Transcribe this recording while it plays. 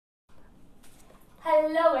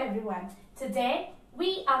Hello everyone. Today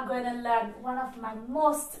we are going to learn one of my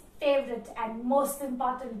most favorite and most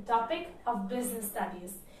important topic of business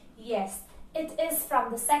studies. Yes, it is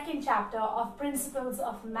from the second chapter of Principles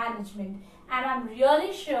of Management, and I'm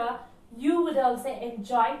really sure you would also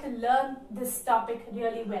enjoy to learn this topic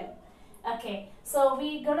really well. Okay, so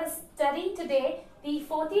we're going to study today the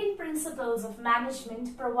 14 principles of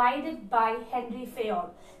management provided by Henry Fayol.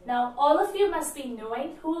 Now, all of you must be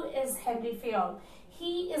knowing who is Henry Fayol.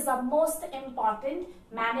 He is a most important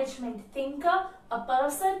management thinker, a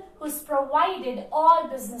person who's provided all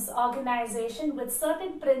business organization with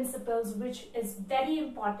certain principles which is very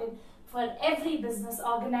important for every business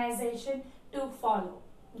organization to follow.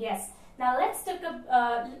 Yes. Now let's take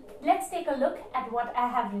a look at what I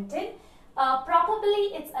have written.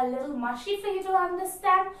 Probably it's a little mushy for you to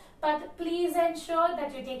understand, but please ensure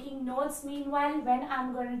that you're taking notes meanwhile when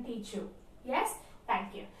I'm going to teach you. Yes?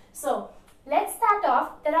 Thank you. So, let's start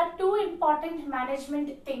off. There are two important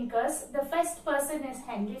management thinkers. The first person is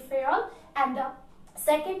Henry Fayol and the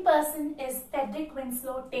second person is Frederick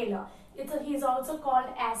Winslow Taylor. He's also called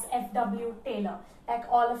as F.W. Taylor, like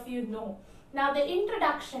all of you know. Now the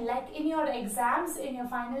introduction, like in your exams, in your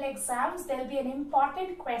final exams, there will be an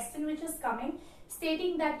important question which is coming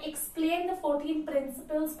stating that explain the 14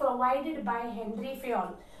 principles provided by Henry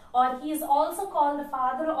Fayol, or he is also called the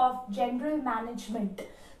father of general management.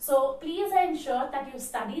 So please ensure that you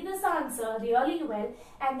study this answer really well,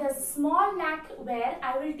 and there's a small knack where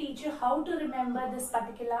I will teach you how to remember this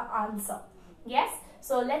particular answer. Yes,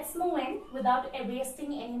 so let's move in without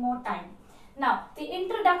wasting any more time. Now, the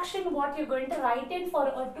introduction, what you're going to write in for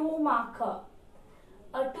a 2-marker.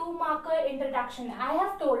 A 2-marker introduction. I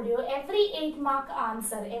have told you every 8-mark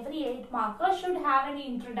answer, every 8-marker should have an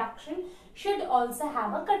introduction, should also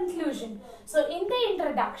have a conclusion. So, in the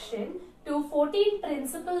introduction to 14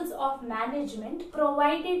 principles of management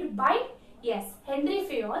provided by, yes, Henry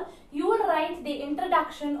Fayol, you will write the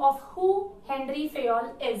introduction of who Henry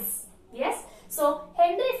Fayol is. Yes. So,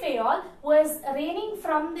 Henry Fayol was reigning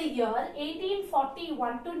from the year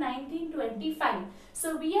 1841 to 1925.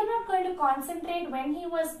 So, we are not going to concentrate when he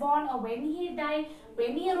was born or when he died,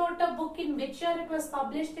 when he wrote a book, in which year it was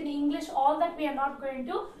published in English, all that we are not going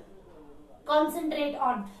to concentrate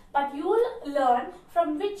on. But you will learn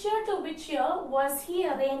from which year to which year was he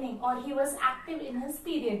reigning or he was active in his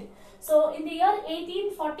period. So, in the year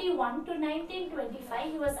 1841 to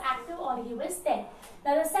 1925, he was active or he was dead.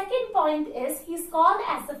 Now, the second point is he's called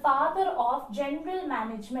as the father of general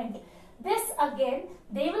management. This again,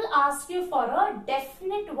 they will ask you for a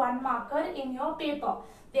definite 1-marker in your paper.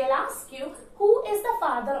 They'll ask you who is the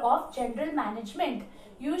father of general management.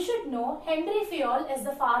 You should know Henry Fayol is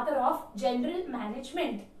the father of general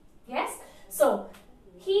management. Yes. So,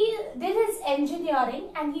 he did his engineering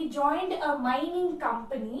and he joined a mining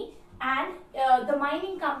company, and the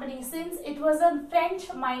mining company, since it was a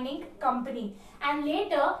French mining company, and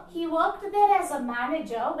later he worked there as a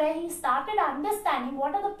manager where he started understanding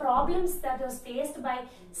what are the problems that was faced by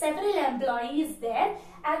several employees there,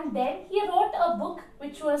 and then he wrote a book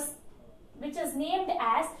which is named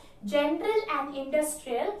as General and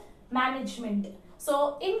Industrial Management.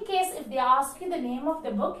 So, in case if they ask you the name of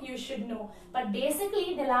the book, you should know. But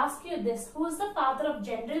basically, they'll ask you this. Who is the father of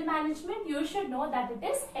general management? You should know that it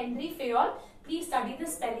is Henry Fayol. Please study the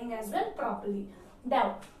spelling as well properly.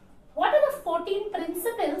 Now, what are the 14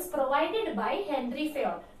 principles provided by Henry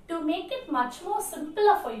Fayol? To make it much more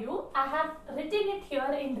simpler for you, I have written it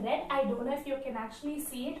here in red. I don't know if you can actually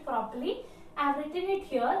see it properly. I have written it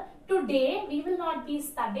here. Today, we will not be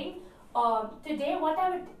studying. Today, what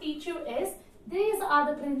I will teach you is, these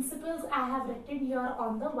are the principles I have written here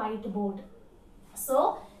on the whiteboard.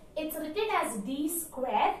 So, it's written as D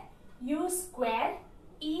square, U square,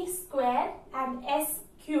 E square and S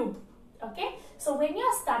cube. Okay. So, when you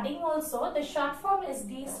are studying also, the short form is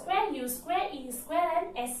D square, U square, E square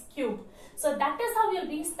and S cube. So, that is how you will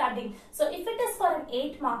be studying. So, if it is for an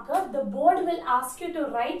 8-marker, the board will ask you to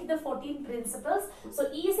write the 14 principles. So,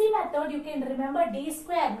 easy method, you can remember D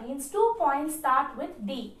square means 2 points start with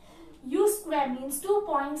D. U square means 2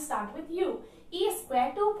 points start with U. E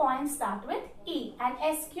square 2 points start with E. And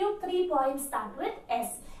S cube 3 points start with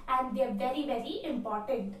S. And they are very, very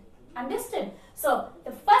important. Understood? So,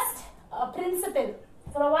 the first principle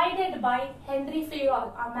provided by Henry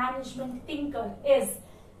Fayol, a management thinker, is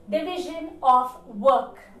division of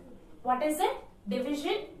work. What is it?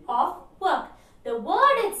 Division of work. The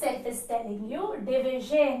word itself is telling you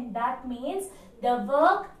division. That means the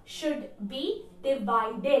work should be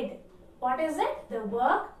divided. What is it? The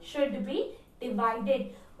work should be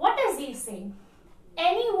divided. What is he saying?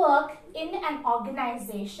 Any work in an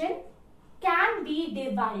organization can be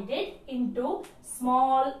divided into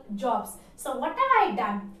small jobs. So what have I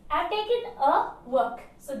done? I've taken a work.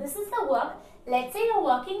 So this is the work. Let's say you're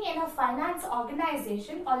working in a finance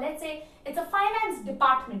organization, or let's say it's a finance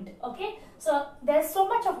department, okay? So there's so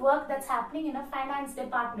much of work that's happening in a finance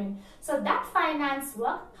department. So that finance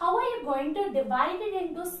work, how are you going to divide it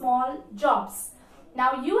into small jobs?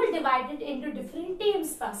 Now you will divide it into different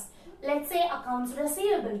teams first. Let's say accounts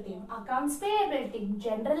receivable team, accounts payable team,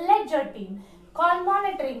 general ledger team, call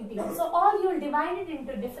monitoring team. So all you will divide it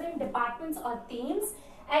into different departments or teams,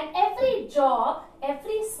 and every job,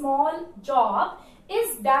 every small job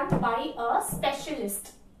is done by a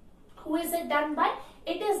specialist. Who is it done by?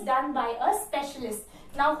 It is done by a specialist.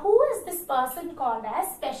 Now who is this person called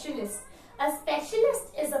as specialist? A specialist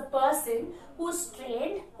is a person who's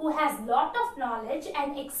trained, who has lot of knowledge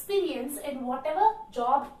and experience in whatever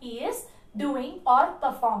job he is doing or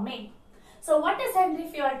performing. So what is Henry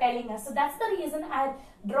Fayol telling us? So that's the reason I've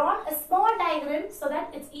drawn a small diagram so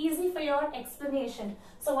that it's easy for your explanation.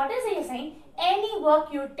 So what is he saying? Any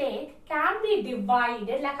work you take can be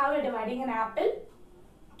divided, like how you're dividing an apple,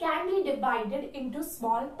 can be divided into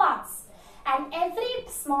small parts. And every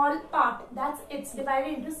small part, it's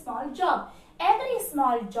divided into small job. Every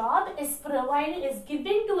small job is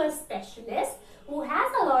given to a specialist who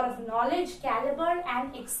has a lot of knowledge, caliber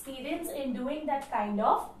and experience in doing that kind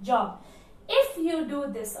of job. If you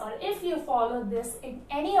do this, or if you follow this in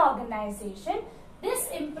any organization, this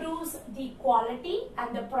improves the quality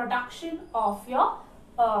and the production of your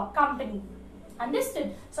company.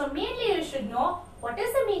 Understood? So mainly you should know what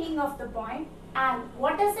is the meaning of the point and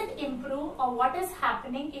what does it improve, or what is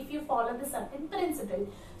happening if you follow the certain principle.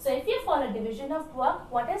 So if you follow division of work,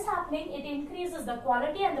 what is happening? It increases the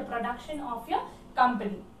quality and the production of your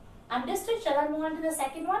company. Understood? Shall I move on to the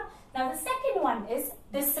second one? Now the second one is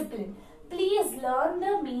discipline. Please learn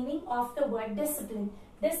the meaning of the word discipline.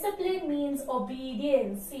 Discipline means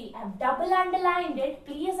obedience. See, I've double underlined it.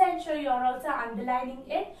 Please ensure you're also underlining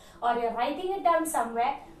it or you're writing it down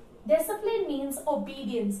somewhere. Discipline means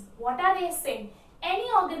obedience. What are they saying? Any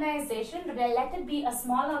organization, let it be a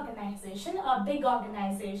small organization, a big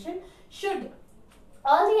organization,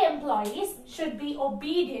 all the employees should be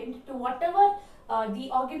obedient to whatever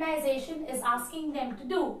the organization is asking them to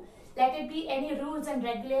do. Let it be any rules and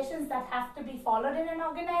regulations that have to be followed in an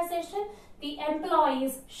organization, the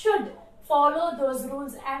employees should follow those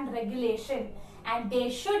rules and regulation, and they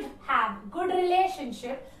should have good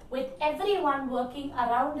relationship with everyone working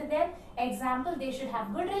around them. Example, they should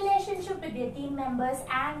have good relationship with their team members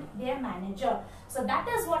and their manager. So that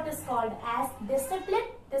is what is called as discipline.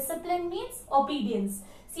 Discipline means obedience.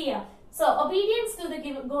 See here. So obedience to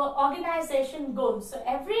the organization goals. So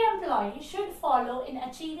every employee should follow in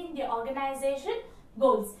achieving the organization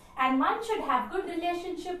goals, and one should have good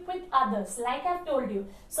relationship with others, like I've told you.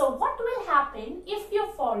 So what will happen if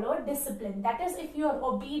you follow discipline? That is, if you are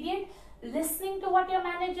obedient, listening to what your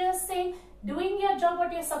manager is saying, doing your job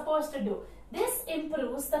what you're supposed to do. This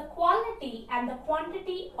improves the quality and the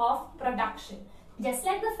quantity of production. Just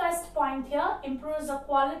like the first point here, improves the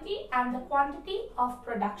quality and the quantity of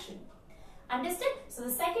production. Understood? So the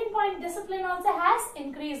second point, discipline also has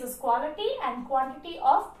increases quality and quantity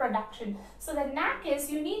of production. So the knack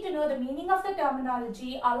is, you need to know the meaning of the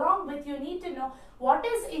terminology, along with you need to know what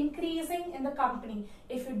is increasing in the company.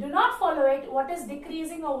 If you do not follow it, what is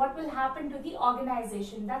decreasing or what will happen to the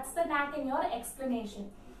organization. That's the knack in your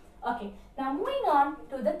explanation. Okay, now moving on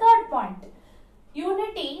to the third point.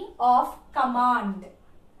 Unity of command.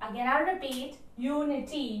 Again, I'll repeat,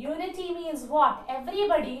 unity. Unity means what?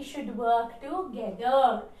 Everybody should work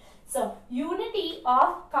together. So, unity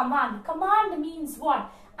of command. Command means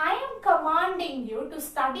what? I am commanding you to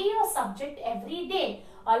study your subject every day.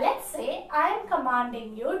 Or let's say, I am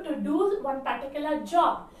commanding you to do one particular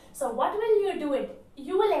job. So, what will you do it?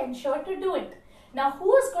 You will ensure to do it. Now,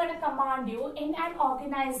 who is going to command you in an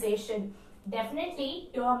organization? Definitely,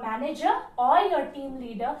 your manager or your team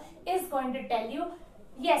leader is going to tell you,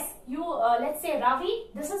 yes, let's say Ravi,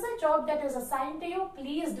 this is a job that is assigned to you,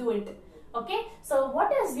 please do it. Okay, so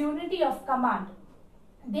what is unity of command?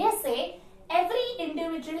 They say every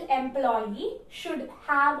individual employee should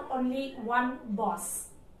have only one boss.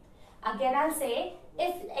 Again, I'll say,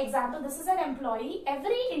 if example, this is an employee,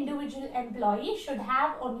 every individual employee should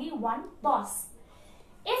have only one boss.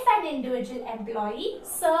 If an individual employee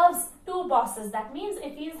serves two bosses, that means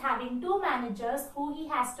if he is having two managers who he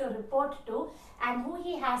has to report to and who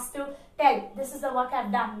he has to tell, this is the work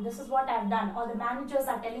I've done, this is what I've done, or the managers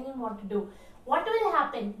are telling him what to do, what will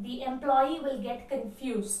happen? The employee will get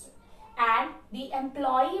confused and the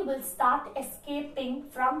employee will start escaping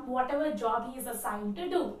from whatever job he is assigned to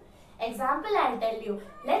do. Example, I'll tell you.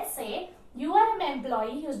 Let's say you are an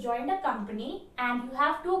employee who's joined a company and you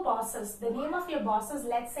have two bosses. The name of your bosses,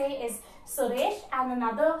 let's say, is Suresh, and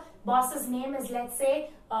another boss's name is, let's say,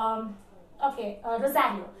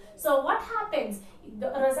 Rosario. So what happens?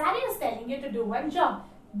 Rosario is telling you to do one job,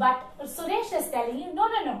 but Suresh is telling you, no,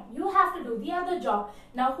 you have to do the other job.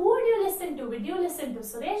 Now, who would you listen to? Would you listen to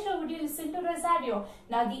Suresh or would you listen to Rosario?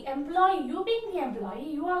 Now, the employee, you being the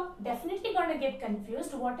employee, you are definitely going to get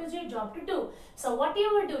confused. What is your job to do? So, what you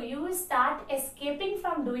will do, you will start escaping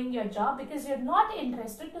from doing your job because you're not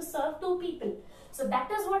interested to serve two people. So,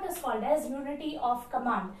 that is what is called as unity of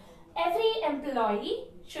command. Every employee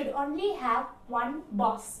should only have one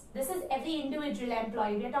boss. This is every individual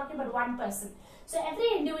employee. We are talking about one person. So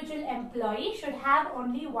every individual employee should have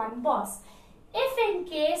only one boss. If in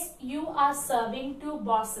case you are serving two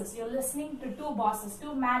bosses, you're listening to two bosses,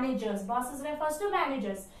 two managers. Bosses refers to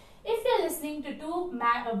managers. If you're listening to two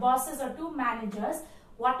bosses or two managers,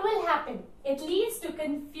 what will happen? It leads to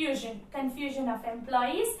confusion of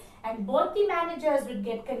employees, and both the managers will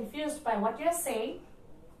get confused by what you're saying,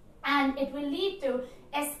 and it will lead to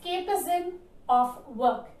escapism of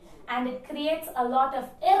work, and it creates a lot of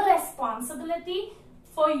irresponsibility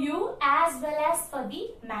for you as well as for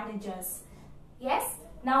the managers. Yes.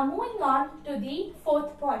 Now moving on to the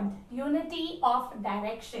fourth point, unity of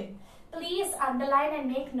direction. Please underline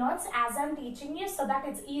and make notes as I'm teaching you so that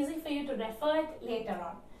it's easy for you to refer it later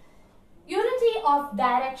on. Unity of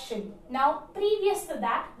direction. Now, previous to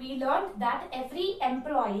that, we learned that every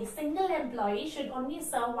employee, single employee, should only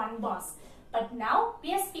serve one boss. But now,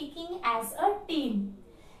 we are speaking as a team.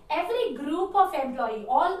 Every group of employee,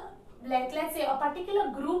 let's say a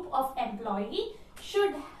particular group of employee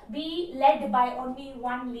should be led by only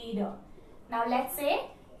one leader. Now, let's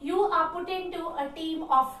say you are put into a team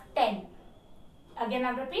of 10. Again,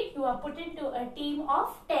 I'll repeat, you are put into a team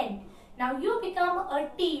of 10. Now you become a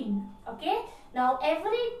team, okay? Now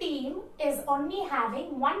every team is only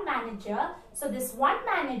having one manager. So this one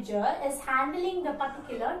manager is handling the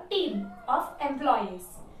particular team of employees.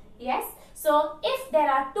 Yes? So if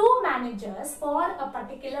there are two managers for a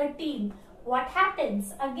particular team, what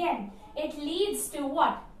happens? Again, it leads to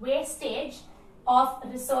what? Wastage of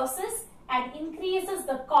resources and increases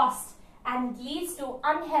the cost, and it leads to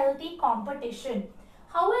unhealthy competition.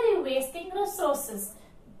 How are you wasting resources?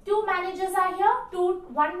 Two managers are here,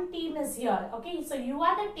 one team is here. Okay, so you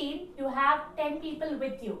are the team, you have 10 people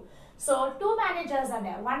with you. So two managers are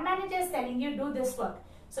there. One manager is telling you do this work.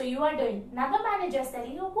 So you are doing. Another manager is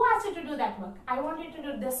telling you, who asked you to do that work? I want you to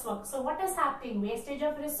do this work. So what is happening? Wastage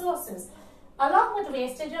of resources. Along with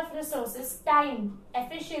wastage of resources, time,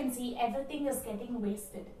 efficiency, everything is getting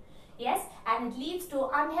wasted. Yes, and it leads to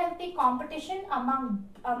unhealthy competition among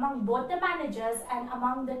both the managers and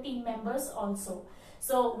among the team members also.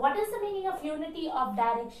 So what is the meaning of unity of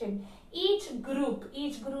direction? Each group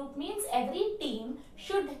means every team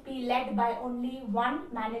should be led by only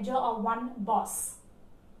one manager or one boss.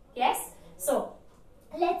 Yes, so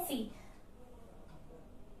let's see.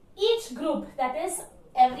 Each group, that is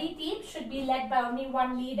every team, should be led by only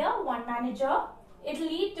one leader, one manager. It will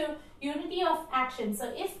lead to unity of action.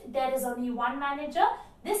 So if there is only one manager,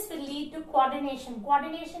 this will lead to coordination.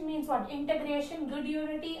 Coordination means what? Integration, good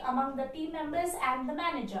unity among the team members and the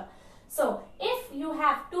manager. So if you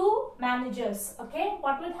have two managers, okay,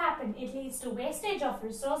 what will happen? It leads to wastage of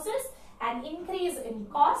resources and increase in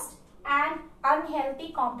cost and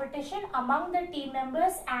unhealthy competition among the team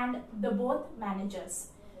members and the both managers.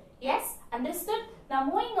 Yes, understood? Now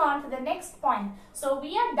moving on to the next point. So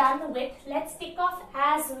we are done with, let's tick off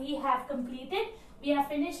as we have completed. We have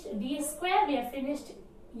finished D square, we have finished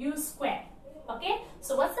U square. Okay,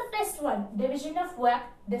 so what's the first one? Division of work,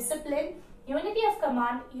 discipline, unity of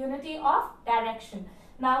command, unity of direction.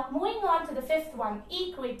 Now moving on to the fifth one,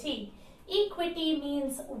 equity. Equity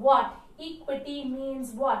means what? Equity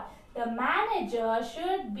means what? The manager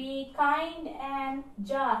should be kind and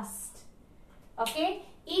just. Okay,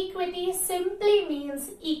 equity simply means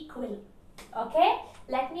equal. Okay,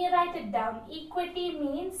 let me write it down. Equity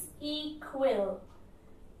means equal.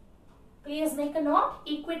 Please make a note.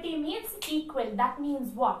 Equity means equal. That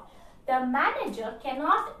means what? The manager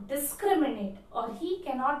cannot discriminate, or he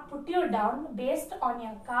cannot put you down based on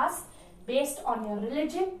your caste, based on your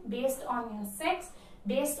religion, based on your sex,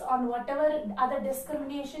 based on whatever other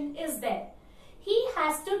discrimination is there. He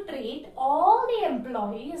has to treat all the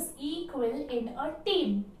employees equal in a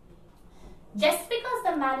team. Just because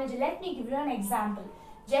the manager, let me give you an example.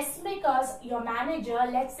 Just because your manager,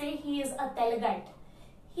 let's say he is a Telgite,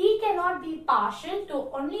 he cannot be partial to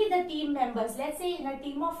only the team members. Let's say in a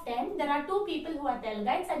team of 10, there are 2 people who are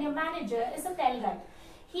Telgites and your manager is a Telgite.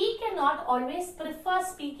 He can cannot always prefer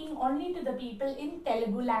speaking only to the people in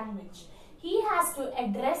Telugu language. He has to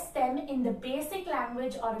address them in the basic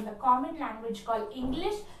language or in the common language called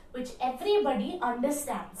English, which everybody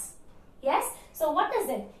understands. Yes? So what is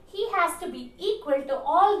it? He has to be equal to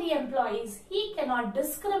all the employees. He cannot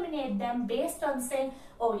discriminate them based on saying,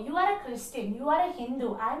 oh, you are a Christian, you are a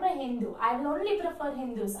Hindu, I am a Hindu, I will only prefer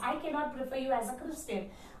Hindus, I cannot prefer you as a Christian,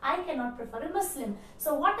 I cannot prefer a Muslim.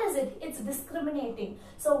 So what is it? It's discriminating.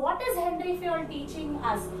 So what is Henry Fayol teaching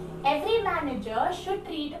us? Every manager should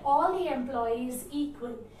treat all the employees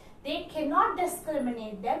equal. They cannot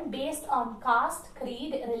discriminate them based on caste,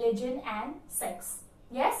 creed, religion and sex.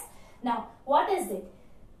 Yes? Now, what is it?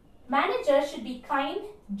 Managers should be kind,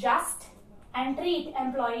 just and treat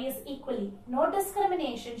employees equally. No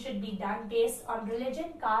discrimination should be done based on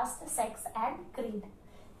religion, caste, sex and creed.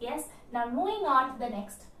 Yes. Now moving on to the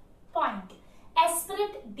next point.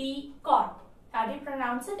 Esprit de corps. How do you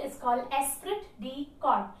pronounce it? It's called esprit de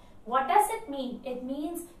corps. What does it mean? It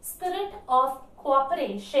means spirit of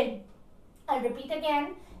cooperation. I'll repeat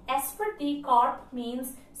again. Esprit de corps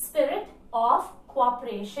means spirit of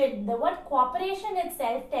cooperation. The word cooperation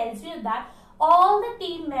itself tells you that all the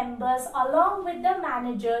team members along with the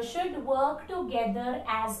manager should work together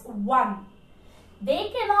as one.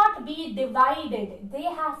 They cannot be divided. They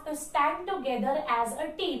have to stand together as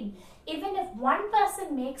a team. Even if one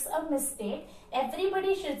person makes a mistake,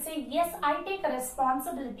 everybody should say, yes, I take a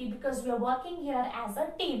responsibility because we are working here as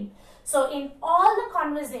a team. So in all the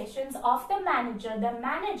conversations of the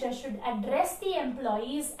manager should address the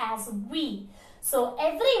employees as we. So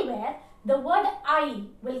everywhere the word I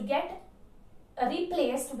will get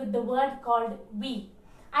replaced with the word called we.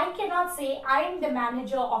 I cannot say I am the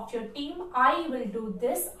manager of your team, I will do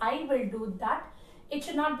this, I will do that. It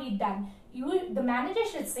should not be done. The manager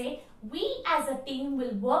should say we as a team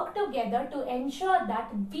will work together to ensure that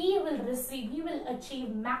we will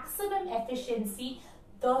achieve maximum efficiency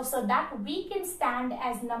so that we can stand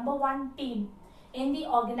as number one team in the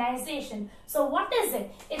organization. So what is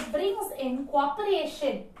it? It brings in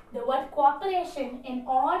cooperation. The word cooperation in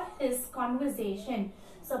all his conversation.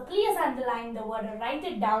 So please underline the word or write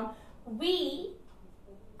it down.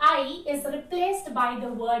 I is replaced by the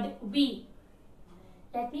word we.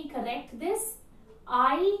 Let me correct this.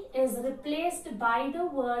 I is replaced by the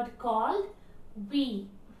word called we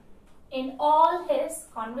in all his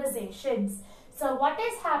conversations. So what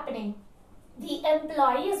is happening? The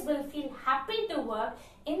employees will feel happy to work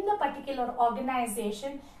in the particular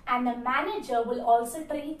organization, and the manager will also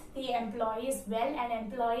treat the employees well, and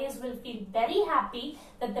employees will feel very happy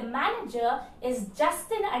that the manager is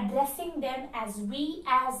just in addressing them as we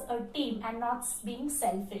as a team and not being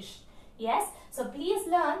selfish. Yes, so please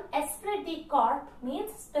learn esprit de corps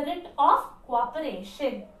means spirit of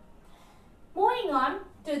cooperation. Moving on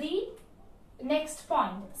to the next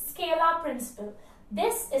point, scalar principle.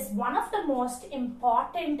 This is one of the most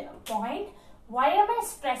important point. Why am I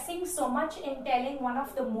stressing so much in telling one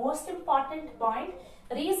of the most important point?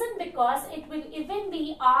 Reason because it will even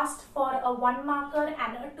be asked for a 1 marker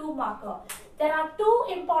and a 2 marker. There are two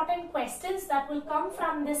important questions that will come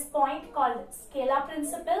from this point called scalar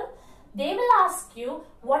principle. They will ask you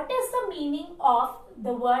what is the meaning of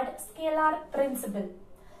the word scalar principle.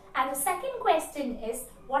 And the second question is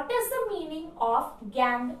what is the meaning of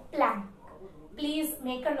gangplank. Please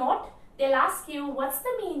make a note. They'll ask you what's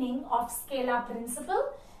the meaning of scalar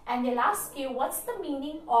principle, and they'll ask you what's the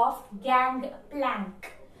meaning of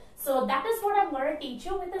gangplank. So that is what I'm going to teach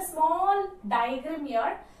you with a small diagram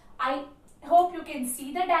here. I hope you can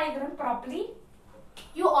see the diagram properly.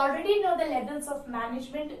 You already know the levels of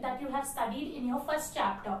management that you have studied in your first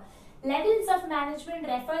chapter. Levels of management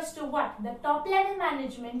refers to what? The top level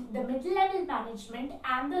management, the middle level management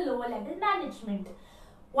and the lower level management.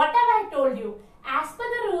 What have I told you? As per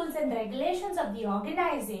the rules and regulations of the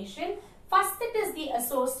organization, first it is the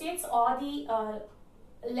associates or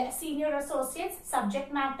the senior associates,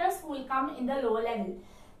 subject matters who will come in the lower level.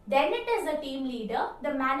 Then it is the team leader,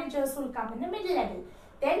 the managers who will come in the middle level.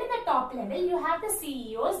 Then in the top level, you have the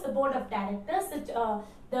CEOs, the board of directors,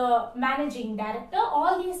 the managing director.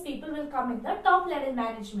 All these people will come in the top level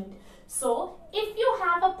management. So, if you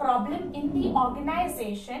have a problem in the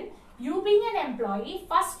organization, you being an employee,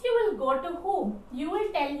 first you will go to whom? You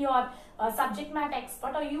will tell your subject matter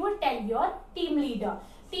expert, or you will tell your team leader.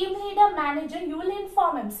 Team leader, manager, you will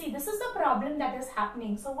inform him. See, this is the problem that is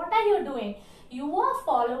happening. So, what are you doing? You are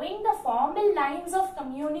following the formal lines of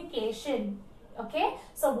communication. Okay,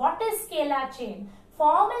 so what is scalar chain?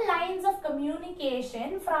 Formal lines of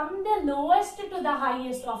communication from the lowest to the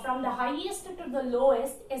highest, or from the highest to the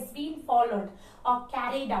lowest, is being followed or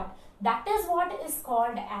carried out. That is what is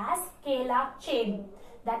called as scalar chain.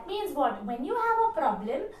 That means what? When you have a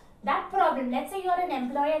problem, that problem, let's say you're an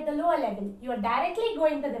employee at the lower level, you are directly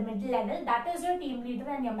going to the middle level, that is your team leader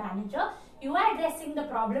and your manager. You are addressing the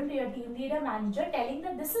problem to your team leader manager, telling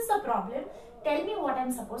that this is the problem, tell me what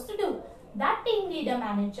I'm supposed to do. That team leader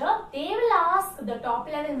manager, they will ask the top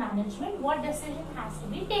level management what decision has to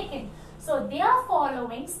be taken. So they are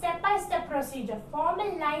following step-by-step procedure.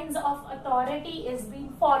 Formal lines of authority is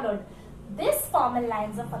being followed. This formal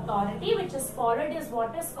lines of authority which is followed is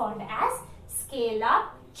what is called as scalar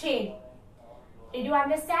chain. Did you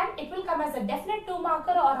understand? It will come as a definite 2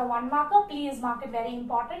 marker or a 1 marker. Please mark it, very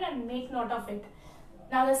important, and make note of it.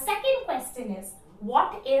 Now the second question is,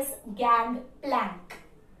 what is gangplank?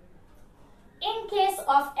 In case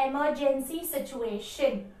of emergency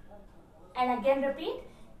situation, and again repeat,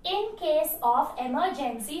 in case of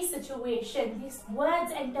emergency situation, these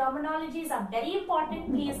words and terminologies are very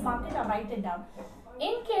important. Please mark it or write it down.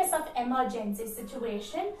 In case of emergency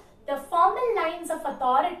situation, the formal lines of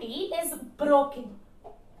authority is broken.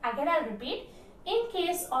 Again, I'll repeat. In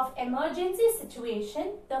case of emergency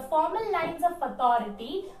situation, the formal lines of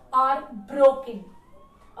authority are broken.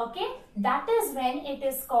 Okay, that is when it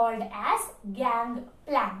is called as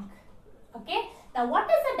gangplank. Okay, now what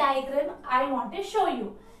is the diagram I want to show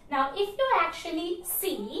you? Now, if you actually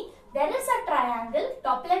see, there is a triangle,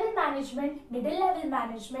 top level management, middle level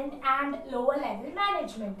management and lower level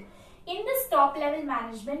management. In this top level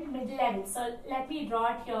management, middle level, so let me draw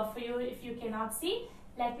it here for you if you cannot see.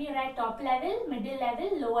 Let me write top level, middle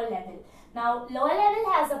level, lower level. Now, lower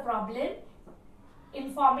level has a problem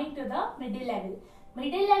informing to the middle level.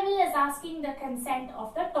 Middle level is asking the consent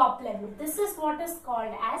of the top level. This is what is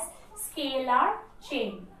called as scalar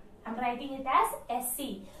chain. I'm writing it as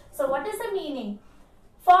SC. So what is the meaning?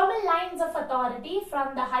 Formal lines of authority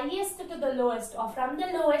from the highest to the lowest or from the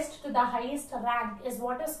lowest to the highest rank is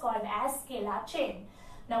what is called as scalar chain.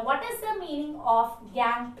 Now what is the meaning of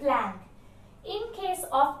gangplank? In case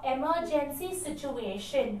of emergency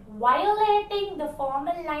situation, violating the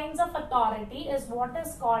formal lines of authority is what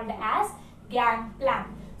is called as gangplank.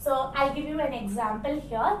 So I'll give you an example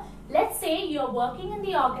here. Let's say you're working in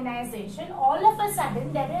the organization. All of a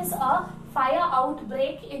sudden there is a fire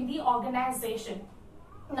outbreak in the organization.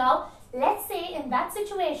 Now let's say in that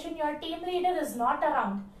situation your team leader is not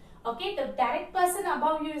around. Okay, the direct person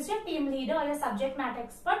above you is your team leader or your subject matter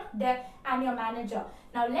expert there and your manager.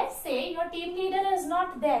 Now let's say your team leader is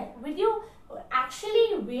not there. Will you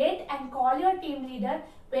actually wait and call your team leader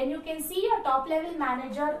when you can see your top level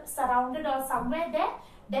manager surrounded or somewhere there?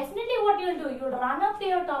 Definitely what you'll do, you'll run up to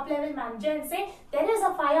your top level manager and say, there is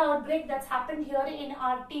a fire outbreak that's happened here in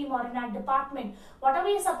our team or in our department. What are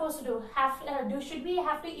we supposed to do? Should we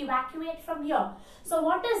have to evacuate from here? So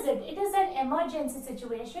what is it? It is an emergency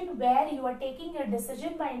situation where you are taking a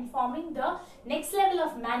decision by informing the next level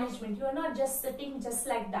of management. You are not just sitting just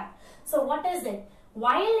like that. So what is it?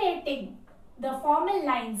 Violating the formal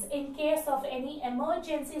lines in case of any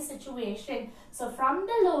emergency situation. So from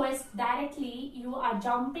the lowest directly you are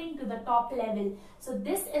jumping to the top level. So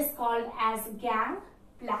this is called as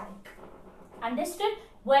gangplank. Understood?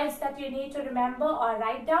 Words that you need to remember or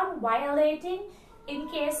write down. Violating in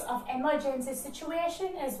case of emergency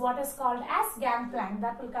situation is what is called as gangplank.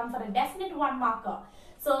 That will come for a definite 1 marker.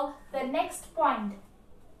 So the next point,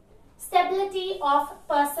 stability of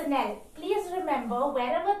personnel. Please remember,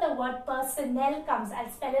 wherever the word personnel comes, I'll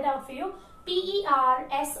spell it out for you.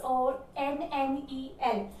 P-E-R-S-O-N-N-E-L.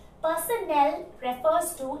 Personnel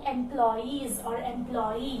refers to employees or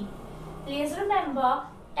employee. Please remember,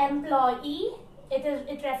 employee,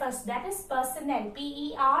 it refers, that is personnel.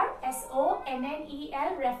 P-E-R-S-O-N-N-E-L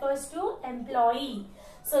refers to employee.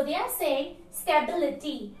 So they are saying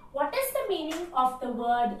stability. What is the meaning of the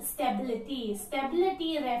word stability?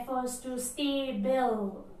 Stability refers to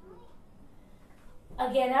stable.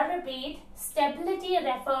 Again, I repeat, stability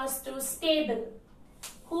refers to stable.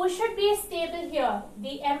 Who should be stable here?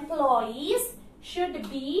 The employees should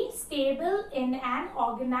be stable in an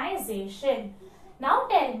organization. Now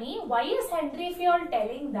tell me, why is Henry Fayol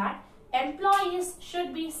telling that employees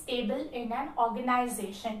should be stable in an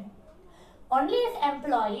organization? Only if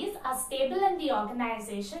employees are stable in the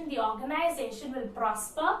organization will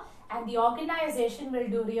prosper and the organization will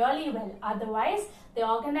do really well. Otherwise, the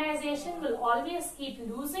organization will always keep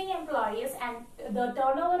losing employees and the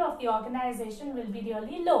turnover of the organization will be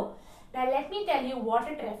really low. Now, let me tell you what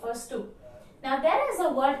it refers to. Now, there is a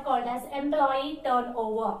word called as employee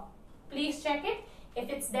turnover. Please check it. If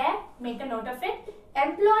it's there, make a note of it.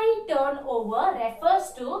 Employee turnover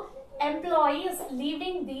refers to employees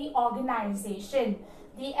leaving the organization.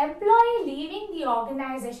 the employee leaving the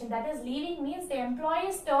organization, that is leaving means the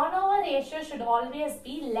employee's turnover ratio should always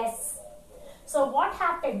be less. So what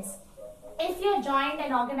happens? If you joined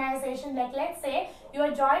an organization, like let's say you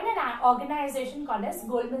are joined an organization called as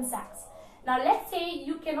Goldman Sachs. Now let's say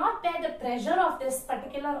you cannot bear the pressure of this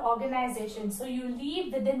particular organization, so you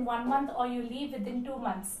leave within 1 month or you leave within 2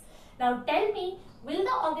 months. Now tell me, will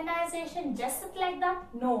the organization just sit like that?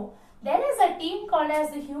 No. There is a team called as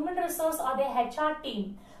the human resource or the HR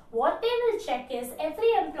team. What they will check is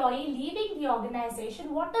every employee leaving the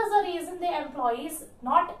organization, what is the reason the employee is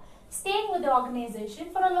not staying with the organization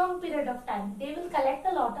for a long period of time. They will collect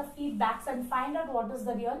a lot of feedbacks and find out what is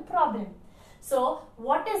the real problem. So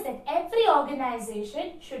what is that? Every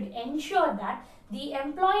organization should ensure that the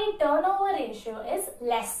employee turnover ratio is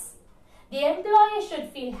less. The employee should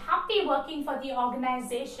feel happy working for the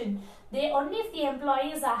organization. Only if the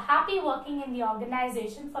employees are happy working in the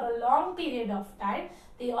organization for a long period of time,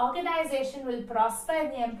 the organization will prosper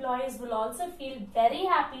and the employees will also feel very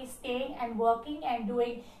happy staying and working and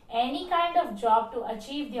doing any kind of job to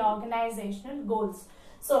achieve the organizational goals.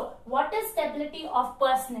 So, what is stability of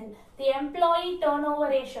personnel? The employee turnover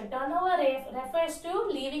ratio. Turnover refers to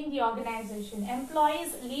leaving the organization.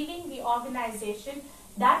 Employees leaving the organization,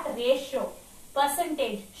 that ratio,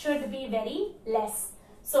 percentage should be very less.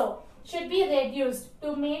 So, should be reduced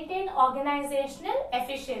to maintain organizational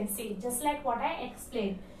efficiency, just like what I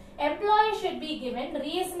explained. Employee should be given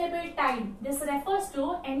reasonable time. This refers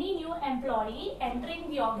to any new employee entering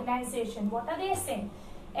the organization. What are they saying?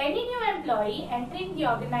 Any new employee entering the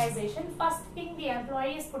organization, first thing the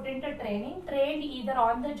employee is put into training, trained either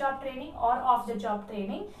on the job training or off the job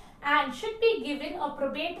training, and should be given a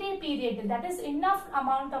probatory period, that is enough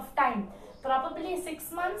amount of time, probably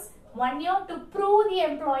 6 months, 1 year, to prove the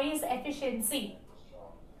employee's efficiency.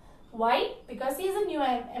 Why? Because he is a new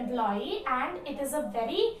employee and it is a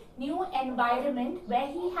very new environment where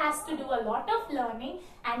he has to do a lot of learning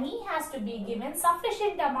and he has to be given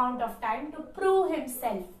sufficient amount of time to prove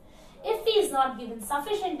himself. If he is not given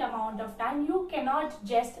sufficient amount of time, you cannot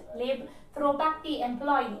just throw back the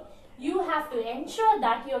employee. You have to ensure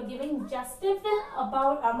that you are giving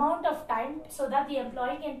justifiable amount of time so that the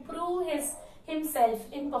employee can prove himself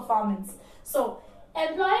in performance. So,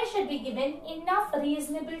 employees should be given enough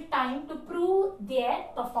reasonable time to prove their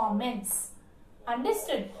performance.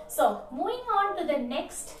 Understood? So, moving on to the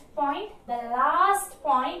next point, the last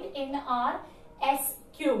point in our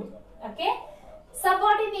SQ. Okay?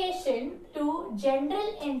 Subordination to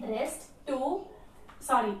general interest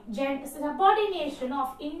subordination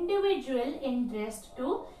of individual interest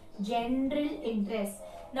to general interest.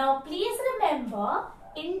 Now, please remember,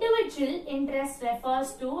 individual interest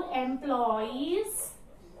refers to employees'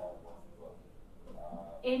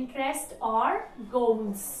 interest or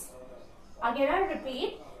goals. Again, I'll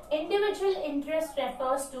repeat. Individual interest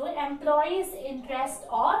refers to employees' interest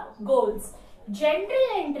or goals. General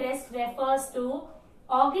interest refers to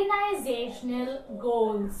organizational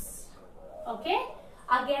goals. Okay?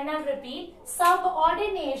 Again, I'll repeat.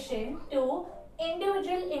 Subordination to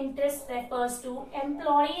individual interest refers to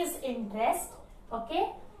employees' interest,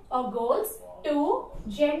 okay, or goals, to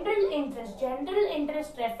general interest. General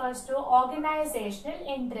interest refers to organizational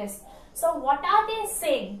interest. So, what are they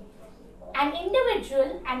saying? An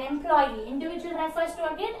individual, an employee, individual refers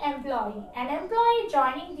to again employee. An employee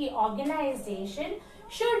joining the organization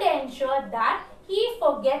should ensure that he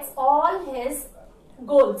forgets all his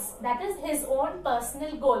goals, that is his own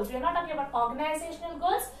personal goals. We are not talking about organizational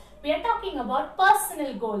goals, we are talking about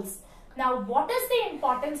personal goals. Now, what is the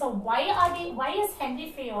importance of why is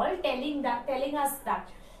Henry Fayol telling us that?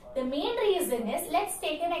 The main reason is, let's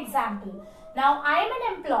take an example. Now, I am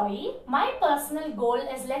an employee. My personal goal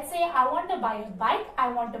is, let's say I want to buy a bike,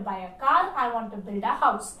 I want to buy a car, I want to build a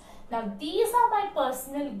house. Now, these are my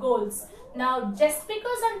personal goals. Now, just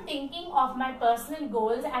because I'm thinking of my personal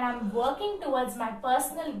goals and I'm working towards my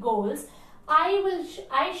personal goals,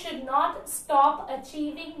 I should not stop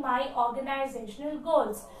achieving my organizational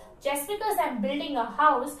goals. Just because I'm building a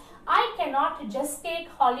house, I cannot just take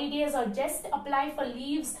holidays or just apply for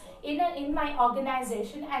leaves in my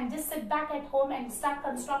organization and just sit back at home and start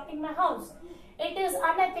constructing my house. It is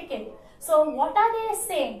unethical. So what are they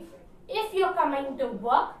saying? If you're coming to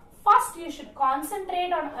work, first you should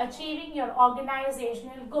concentrate on achieving your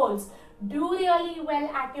organizational goals. Do really well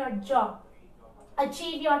at your job.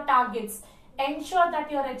 Achieve your targets. Ensure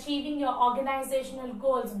that you're achieving your organizational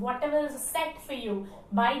goals, whatever is set for you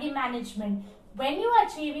by the management. When you are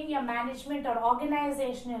achieving your management or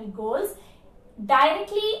organizational goals,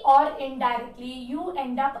 directly or indirectly, you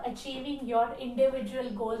end up achieving your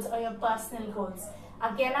individual goals or your personal goals.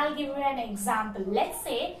 Again, I'll give you an example. Let's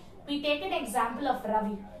say we take an example of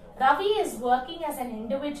Ravi. Ravi is working as an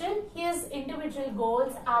individual. His individual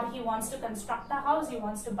goals are he wants to construct a house, he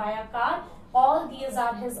wants to buy a car. All these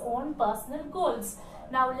are his own personal goals.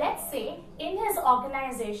 Now let's say in his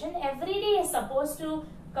organization, every day is supposed to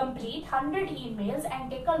complete 100 emails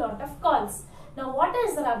and take a lot of calls. Now what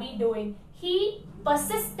is Ravi doing? He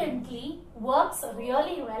persistently works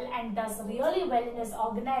really well and does really well in his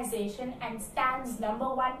organization and stands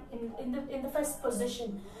number one in the first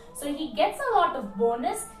position. So he gets a lot of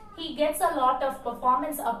bonus, he gets a lot of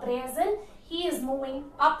performance appraisal, he is moving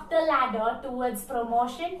up the ladder towards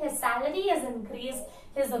promotion, his salary has increased,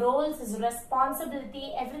 his roles, his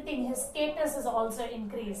responsibility, everything, his status is also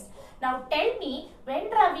increased. Now tell me, when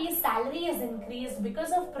Ravi's salary is increased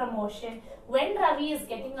because of promotion, when Ravi is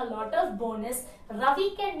getting a lot of bonus,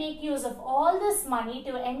 Ravi can make use of all this money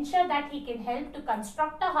to ensure that he can help to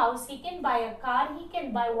construct a house, he can buy a car, he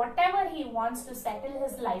can buy whatever he wants to settle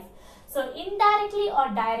his life. So indirectly or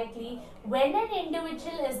directly, when an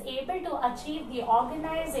individual is able to achieve the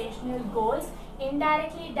organizational goals,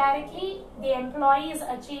 indirectly, directly, the employee is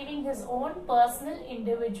achieving his own personal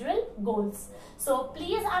individual goals. So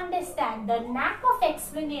please understand, the knack of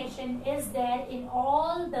explanation is there in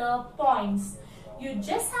all the points. You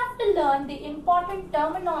just have to learn the important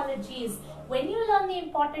terminologies. When you learn the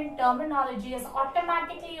important terminologies,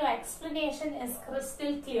 automatically your explanation is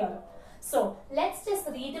crystal clear. So let's just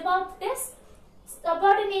read about this.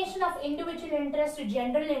 Subordination of individual interest to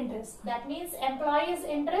general interest. That means employee's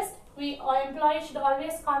interest. Employee should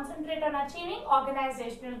always concentrate on achieving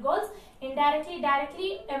organizational goals. Indirectly,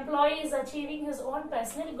 directly, employee is achieving his own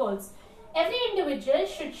personal goals. Every individual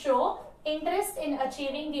should show interest in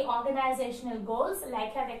achieving the organizational goals,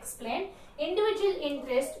 like I've explained. Individual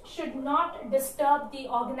interest should not disturb the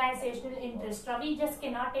organizational interest. Ravi just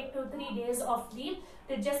cannot take 2-3 days of leave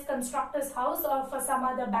to just construct his house or for some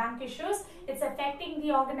other bank issues. It's affecting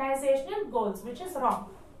the organizational goals, which is wrong.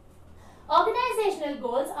 Organizational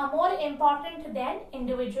goals are more important than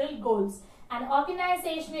individual goals. And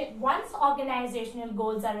once organizational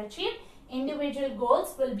goals are achieved, individual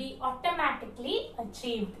goals will be automatically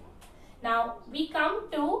achieved. Now we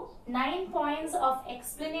come to 9 points of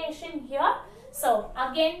explanation here. So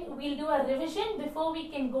again, we'll do a revision before we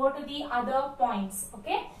can go to the other points.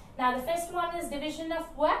 Okay. Now the first one is division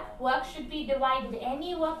of work. Work should be divided.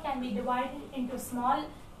 Any work can be divided into small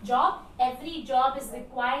job. Every job is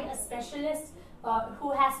required a specialist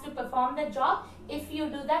who has to perform the job. If you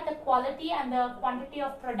do that, the quality and the quantity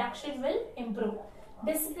of production will improve.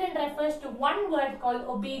 Discipline refers to one word called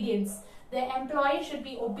obedience. The employee should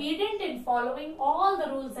be obedient in following all the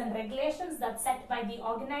rules and regulations that's set by the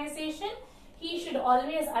organization. He should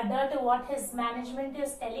always adhere to what his management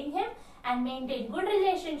is telling him and maintain good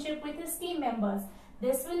relationship with his team members.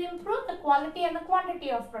 This will improve the quality and the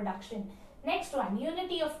quantity of production. Next one,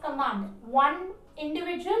 unity of command. One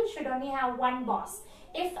individual should only have one boss.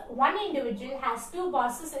 If one individual has two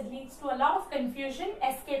bosses, it leads to a lot of confusion,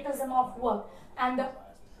 escapism of work, and the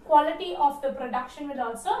quality of the production will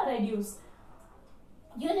also reduce.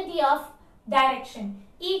 Unity of direction.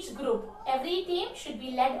 Each group, every team should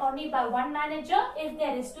be led only by one manager. If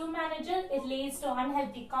there is two managers, it leads to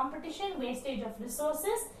unhealthy competition, wastage of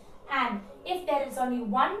resources. And if there is only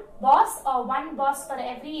one boss or one boss for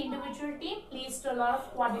every individual team, leads to a lot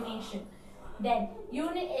of coordination. Then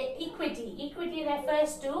equity. Equity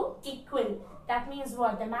refers to equal. That means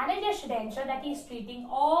what? The manager should ensure that he is treating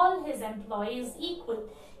all his employees equal.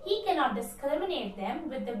 He cannot discriminate them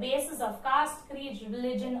with the basis of caste, creed,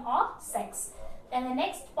 religion or sex. Then the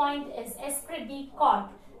next point is esprit de corps,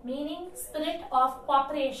 meaning spirit of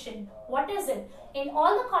cooperation. What is it? In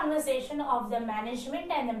all the conversation of the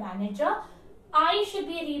management and the manager, I should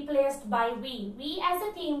be replaced by we. We as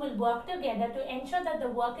a team will work together to ensure that the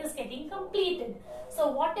work is getting completed.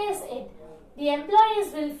 So what is it? The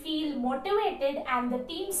employees will feel motivated and the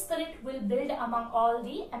team spirit will build among all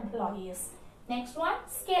the employees. Next one,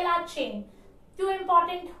 scalar chain. Two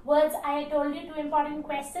important words. I told you two important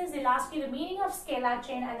questions. They'll ask you the meaning of scalar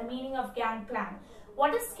chain and the meaning of gang plan.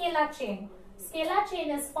 What is scalar chain? Scalar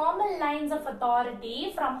chain is formal lines of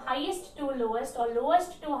authority from highest to lowest or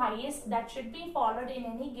lowest to highest that should be followed in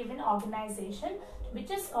any given organization, which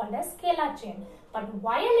is called as scalar chain. But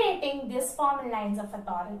violating these formal lines of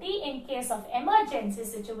authority in case of emergency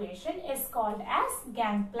situation is called as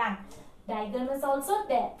gang plan. Diagram is also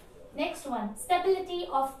there. Next one, stability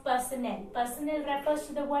of personnel. Personnel refers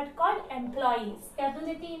to the word called employees.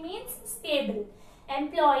 Stability means stable.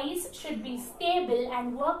 Employees should be stable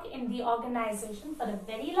and work in the organization for a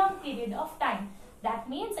very long period of time. That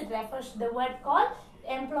means it refers to the word called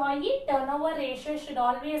employee turnover ratio should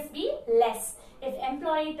always be less. If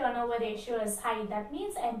employee turnover ratio is high, that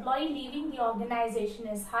means employee leaving the organization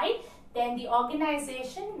is high, then the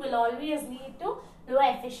organization will always lead to low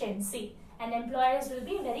efficiency and employers will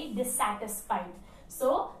be very dissatisfied.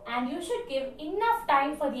 So, and you should give enough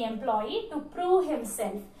time for the employee to prove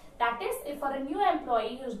himself. That is, if for a new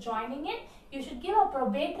employee who is joining in, you should give a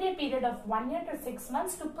probatory period of 1 year to 6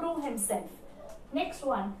 months to prove himself. Next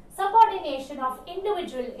one, subordination of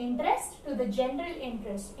individual interest to the general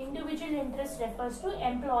interest. Individual interest refers to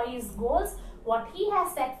employee's goals, what he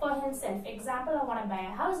has set for himself. Example, I want to buy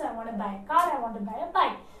a house, I want to buy a car, I want to buy a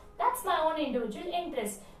bike. That's my own individual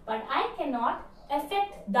interest. But I cannot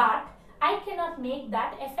affect that. I cannot make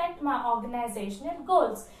that affect my organizational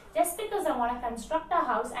goals. Just because I want to construct a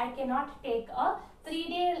house, I cannot take a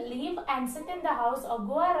 3-day leave and sit in the house or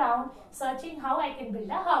go around searching how I can build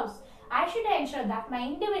a house. I should ensure that my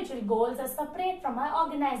individual goals are separate from my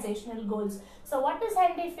organizational goals. So what is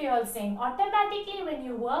Henry Fayol saying? Automatically when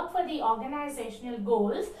you work for the organizational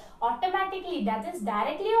goals, automatically, that is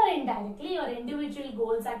directly or indirectly, your individual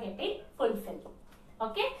goals are getting fulfilled.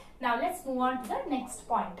 Okay, now let's move on to the next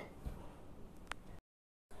point.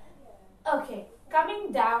 Okay,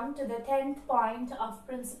 coming down to the 10th point of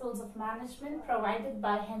Principles of Management provided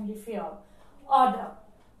by Henry Fayol. Order.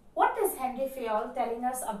 What is Henry Fayol telling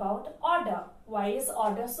us about order? Why is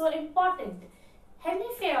order so important? Henry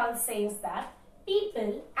Fayol says that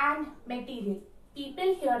people and material.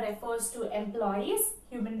 People here refers to employees,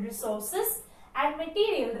 human resources, and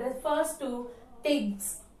material refers to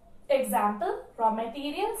things. Example, raw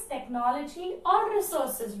materials, technology, or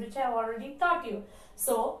resources, which I have already taught you.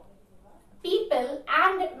 So, people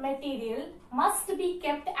and material must be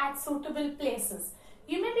kept at suitable places.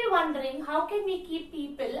 You may be wondering, how can we keep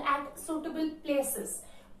people at suitable places?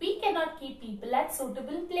 We cannot keep people at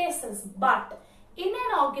suitable places, but in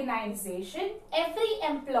an organization, every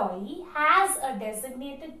employee has a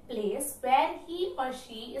designated place where he or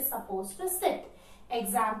she is supposed to sit.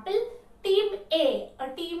 Example, Team A,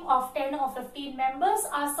 a team of 10 or 15 members,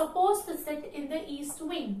 are supposed to sit in the east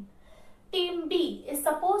wing. Team B is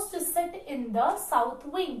supposed to sit in the south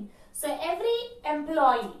wing. So every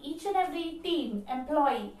employee, each and every team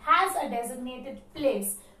employee has a designated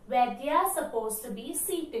place where they are supposed to be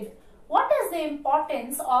seated. What is the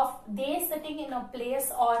importance of they sitting in a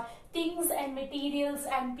place, or things and materials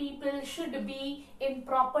and people should be in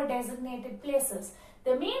proper designated places?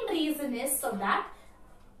 The main reason is so that,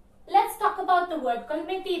 let's talk about the word called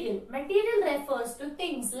material. Material refers to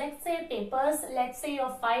things, let's say papers, let's say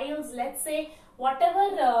your files, let's say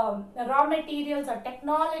whatever raw materials or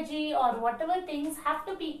technology or whatever things have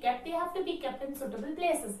to be kept, they have to be kept in suitable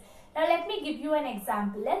places. Now let me give you an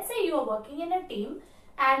example. Let's say you are working in a team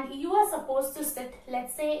and you are supposed to sit,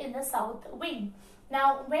 let's say, in the south wing.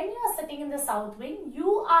 Now when you are sitting in the south wing,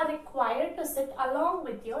 you are required to sit along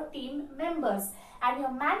with your team members, and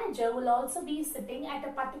your manager will also be sitting at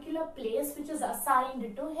a particular place which is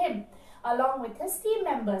assigned to him along with his team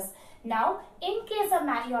members. Now, in case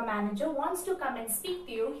your manager wants to come and speak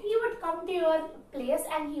to you, he would come to your place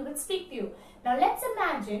and he would speak to you. Now, let's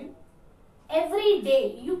imagine every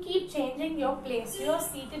day you keep changing your place. You are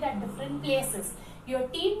seated at different places. Your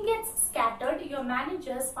team gets scattered. Your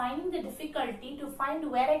manager is finding the difficulty to find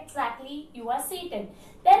where exactly you are seated.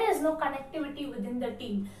 There is no connectivity within the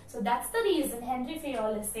team. So that's the reason Henry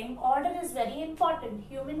Fayol is saying order is very important.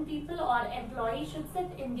 Human people or employees should sit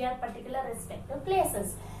in their particular respective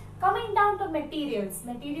places. Coming down to materials.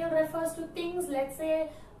 Material refers to things, let's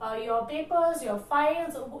say your papers, your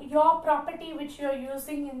files, your property which you are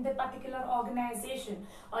using in the particular organization.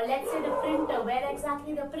 Or let's say the printer, where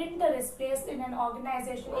exactly the printer is placed in an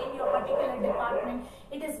organization, in your particular department.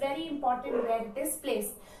 It is very important where it is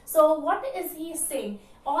placed. So what is he saying?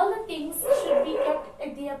 All the things should be kept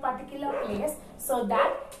at their particular place so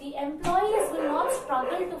that the employees will not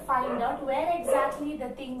struggle to find out where exactly the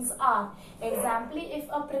things are. Example, if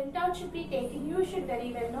a printout should be taken, you should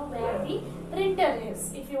very well know where the printer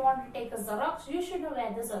is. If you want to take a Xerox, you should know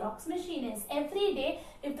where the Xerox machine is. Every day,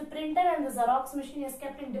 if the printer and the Xerox machine is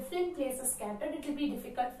kept in different places scattered, it will be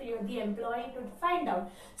difficult for you, the employee, to find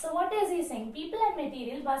out. So what is he saying? People and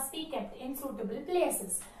material must be kept in suitable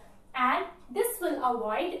places. And this will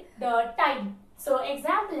avoid the time. So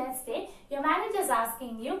example, let's say your manager is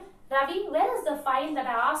asking you, Ravi, where is the file that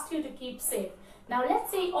I asked you to keep safe? Now let's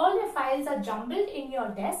say all your files are jumbled in your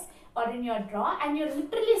desk or in your drawer and you're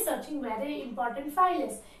literally searching where the important file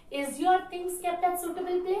is. Is your things kept at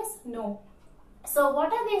suitable place? No. So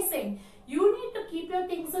what are they saying? You need to keep your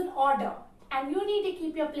things in order. and you need to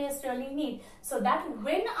keep your place really neat so that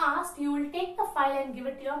when asked, you will take the file and give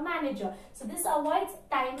it to your manager. So this avoids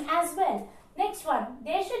time as well. Next one,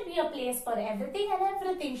 there should be a place for everything and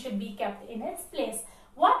everything should be kept in its place.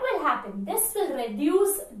 What will happen? This will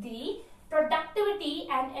reduce the productivity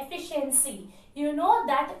and efficiency. You know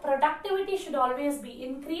that productivity should always be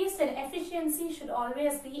increased and efficiency should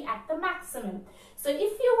always be at the maximum. So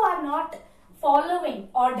if you are not following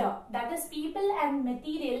order, that is people and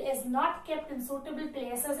material is not kept in suitable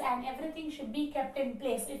places and everything should be kept in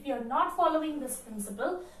place. If you are not following this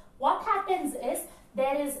principle, what happens is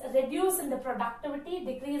there is reduce in the productivity,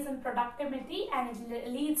 decrease in productivity, and it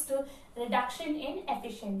leads to reduction in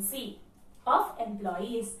efficiency of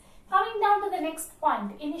employees. Coming down to the next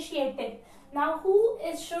point, initiative. Now, who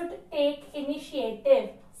should take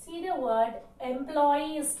initiative? See the word,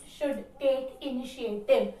 employees should take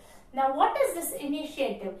initiative. Now, what is this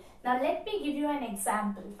initiative? Now, let me give you an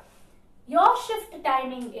example. Your shift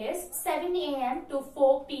timing is 7 a.m. to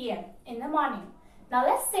 4 p.m. in the morning. Now,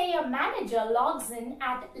 let's say your manager logs in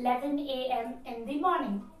at 11 a.m. in the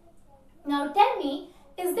morning. Now, tell me,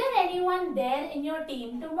 is there anyone there in your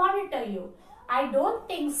team to monitor you? I don't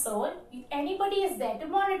think so. Anybody is there to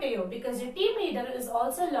monitor you because your team leader is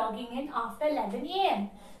also logging in after 11 a.m.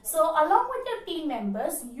 So, along with your team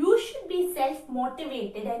members, you should be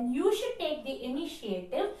self-motivated and you should take the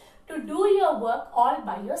initiative to do your work all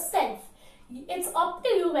by yourself. It's up to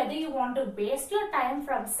you whether you want to waste your time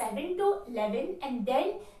from 7 to 11 and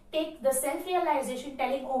then take the self-realization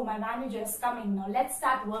telling, oh, my manager is coming now, let's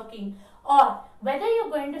start working. Or whether you're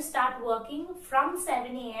going to start working from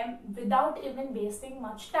 7 a.m. without even wasting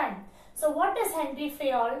much time. So what is Henry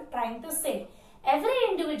Fayol trying to say? Every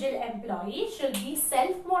individual employee should be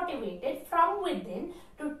self-motivated from within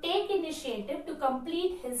to take initiative to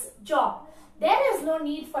complete his job. There is no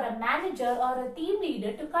need for a manager or a team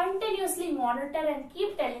leader to continuously monitor and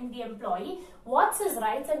keep telling the employee what's his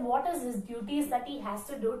rights and what is his duties that he has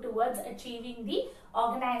to do towards achieving the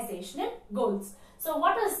organizational goals. So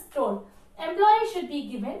what is told? Employee should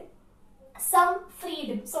be given some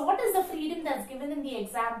freedom. So what is the freedom that's given in the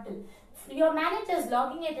example? Your manager is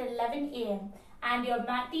logging at 11 a.m. and your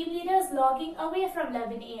team leader is logging away from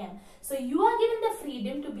 11 a.m. So you are given the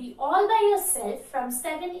freedom to be all by yourself from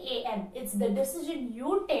 7 a.m. It's the decision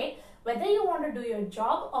you take whether you want to do your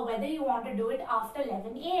job or whether you want to do it after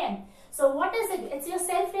 11 a.m. So what is it? It's your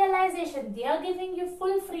self-realization. They are giving you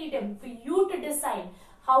full freedom for you to decide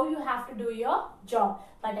how you have to do your job.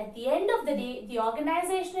 But at the end of the day, the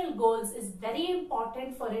organizational goals is very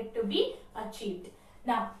important for it to be achieved.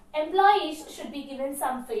 Now, employees should be given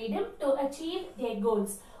some freedom to achieve their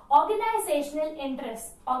goals. Organizational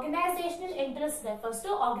interest. Organizational interest refers to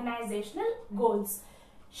organizational goals.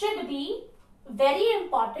 Should be very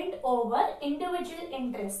important over individual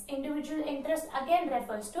interest. Individual interest again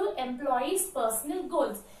refers to employees' personal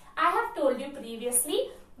goals. I have told you previously,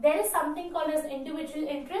 there is something called as individual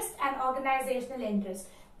interest and organizational interest.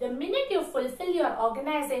 The minute you fulfill your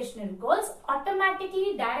organizational goals,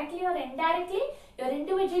 automatically, directly or indirectly, your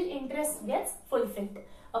individual interest gets fulfilled.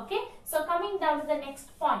 Okay, so coming down to the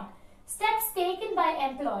next point. Steps taken by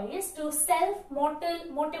employees to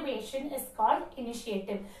self-motivation is called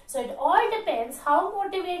initiative. So it all depends how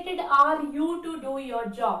motivated are you to do your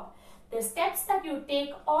job. The steps that you take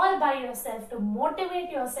all by yourself to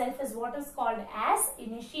motivate yourself is what is called as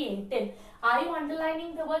initiative. Are you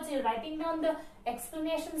underlining the words? You're writing down the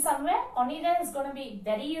explanation somewhere? Only then it's going to be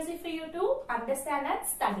very easy for you to understand and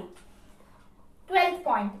study. 12th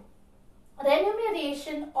point.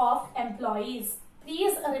 Remuneration of employees.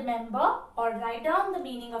 Please remember or write down the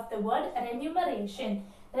meaning of the word remuneration.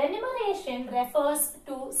 Remuneration refers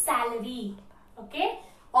to salary. Okay?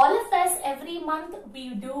 All of us every month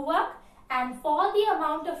we do work, and for the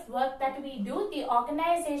amount of work that we do, the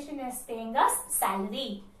organization is paying us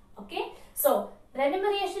salary. Okay? So,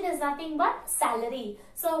 remuneration is nothing but salary.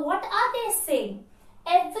 So, what are they saying?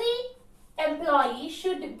 Every employee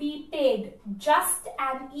should be paid just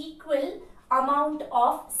an equal amount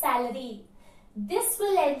of salary. This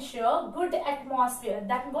will ensure good atmosphere.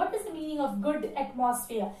 That what is the meaning of good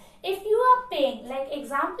atmosphere? If you are paying, like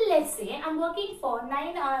example, let's say I'm working for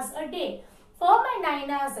 9 hours a day. For my 9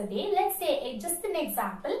 hours a day, let's say, just an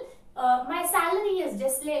example, my salary is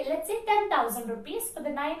just, let's say 10,000 rupees for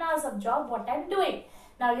the 9 hours of job what I'm doing.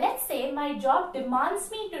 Now let's say my job demands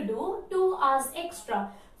me to do 2 hours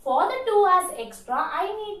extra. For the 2 hours extra,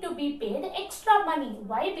 I need to be paid extra money.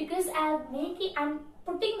 Why? Because I'm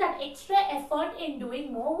putting that extra effort in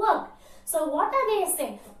doing more work. So what are they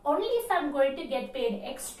saying? Only if I'm going to get paid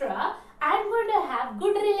extra, I'm going to have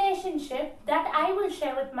good relationship that I will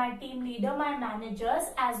share with my team leader, my managers,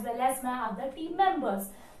 as well as my other team members.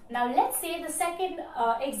 Now let's say the second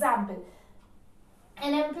example.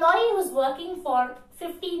 An employee who's working for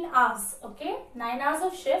 15 hours, okay, 9 hours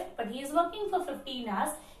of shift, but he is working for 15 hours.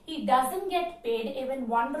 He doesn't get paid even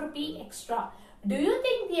 1 rupee extra. Do you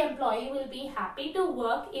think the employee will be happy to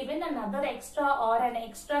work even another extra or an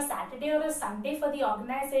extra Saturday or a Sunday for the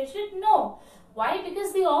organization? No. Why?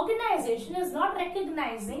 Because the organization is not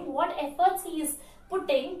recognizing what efforts he is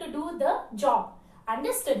putting to do the job.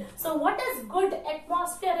 Understood? So what is good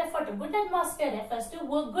atmosphere effort? Good atmosphere refers to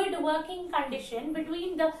good working condition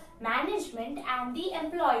between the management and the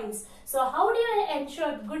employees. So how do you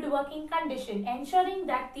ensure good working condition? Ensuring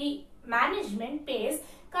that the management pays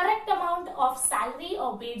correct amount of salary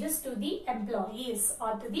or wages to the employees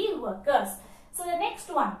or to the workers. So the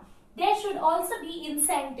next one, there should also be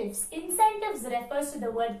incentives. Incentives refers to the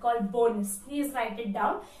word called bonus. Please write it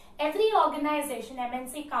down. Every organization,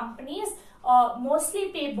 MNC companies, mostly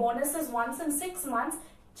pay bonuses once in 6 months,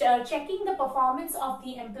 checking the performance of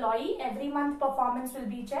the employee. Every month performance will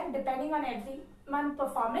be checked. Depending on every month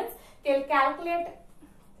performance, they'll calculate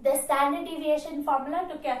the standard deviation formula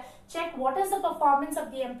to check what is the performance of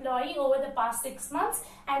the employee over the past 6 months,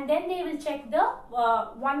 and then they will check the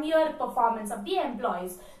 1 year performance of the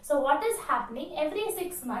employees. So what is happening? Every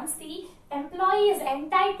 6 months the employee is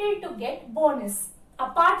entitled to get bonus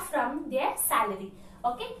apart from their salary.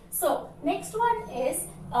 Okay, so next one is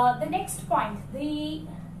the next point. The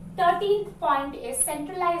 13th point is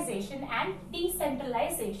centralization and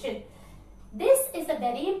decentralization. This is a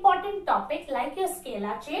very important topic like your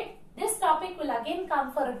scalar chain. This topic will again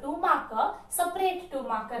come for a 2-marker, separate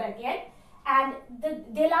 2-marker again, and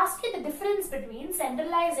they'll ask you the difference between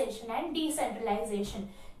centralization and decentralization.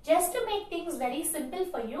 Just to make things very simple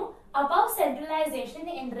for you, above centralization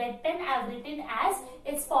in red pen I have written as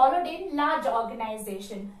it's followed in large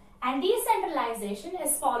organization, and decentralization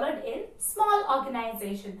is followed in small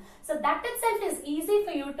organization. So that itself is easy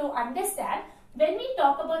for you to understand. When we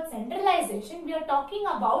talk about centralization, we are talking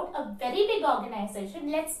about a very big organization.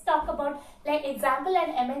 Let's talk about, like example,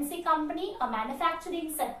 an MNC company, a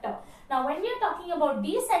manufacturing sector. Now when we are talking about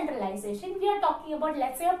decentralization, we are talking about,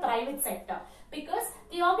 let's say, a private sector, because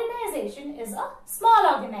the organization is a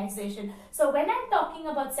small organization. So when I'm talking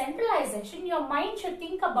about centralization, your mind should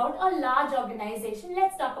think about a large organization.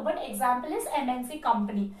 Let's talk about example is MNC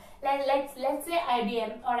company. Let's say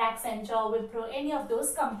IBM or Accenture, Wipro, any of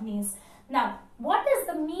those companies. Now, what is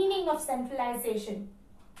the meaning of centralization?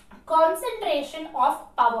 Concentration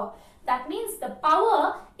of power. That means the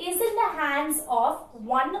power is in the hands of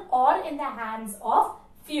one or in the hands of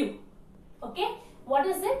few. Okay, what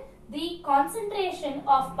is it? The concentration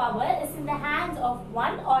of power is in the hands of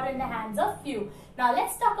one or in the hands of few. Now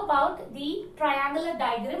let's talk about the triangular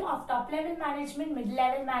diagram of top level management, mid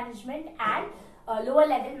level management and lower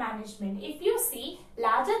level management. If you see,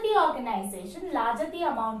 larger the organization, larger the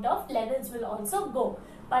amount of levels will also go.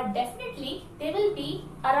 But definitely there will be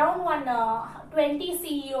around 20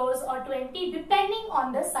 CEOs or 20 depending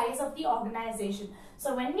on the size of the organization.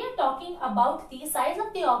 So when we are talking about the size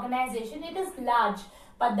of the organization, it is large.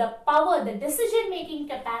 But the power, the decision-making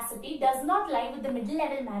capacity does not lie with the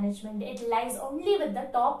middle-level management. It lies only with the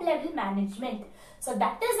top-level management. So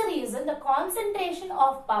that is the reason the concentration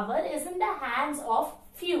of power is in the hands of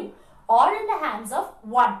few or in the hands of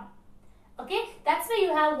one. Okay, that's why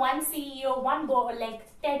you have one CEO, one board, like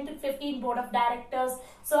 10 to 15 board of directors.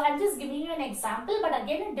 So I'm just giving you an example, but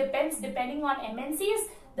again it depends depending on MNCs.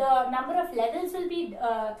 The number of levels will be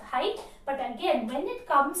high, but again when it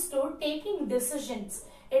comes to taking decisions,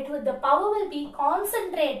 the power will be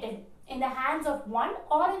concentrated in the hands of one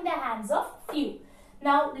or in the hands of few.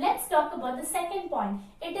 Now let's talk about the second point.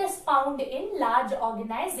 It is found in large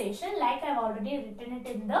organization, like I've already written it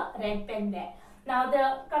in the red pen there. Now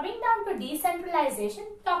coming down to decentralization,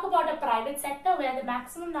 talk about a private sector where the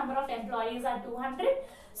maximum number of employees are 200.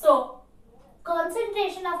 So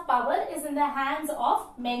concentration of power is in the hands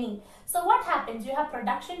of many. So what happens? You have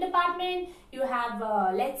production department, you have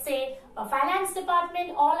let's say a finance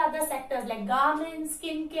department, all other sectors like garments,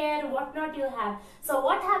 skincare, whatnot you have. So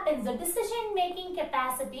what happens? The decision making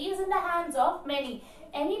capacity is in the hands of many.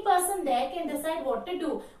 Any person there can decide what to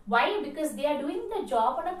do. Why? Because they are doing the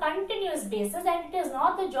job on a continuous basis, and it is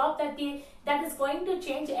not the job that is going to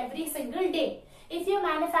change every single day. If you're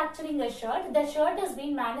manufacturing a shirt, the shirt is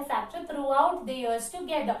being manufactured throughout the years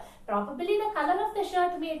together. Probably the color of the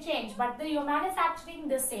shirt may change, but you're manufacturing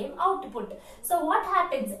the same output. So what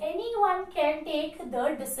happens? Anyone can take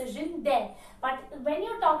the decision there. But when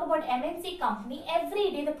you talk about MNC company,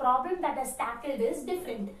 every day the problem that is tackled is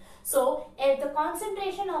different. So if the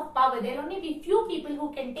concentration of power, there will only be few people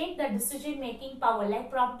who can take the decision making power, like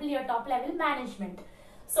probably your top level management.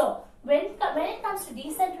 So when it comes to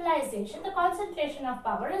decentralization, the concentration of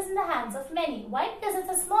power is in the hands of many. Why? Because it's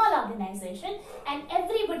a small organization and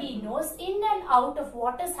everybody knows in and out of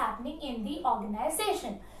what is happening in the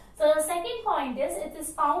organization. So the second point is it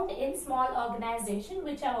is found in small organization,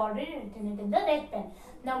 which I've already written it in the red pen.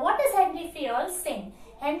 Now what is Henry Fayol saying?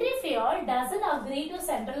 Henry Fayol doesn't agree to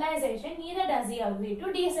centralization, neither does he agree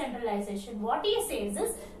to decentralization. What he says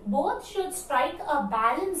is both should strike a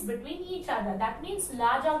balance between each other. That means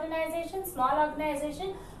large organization, small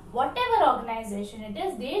organization, whatever organization it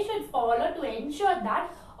is, they should follow to ensure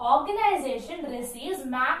that organization receives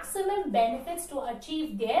maximum benefits to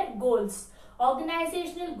achieve their goals.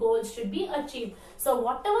 Organizational goals should be achieved. So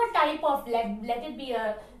whatever type of, let it be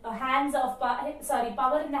a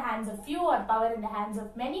power in the hands of few or power in the hands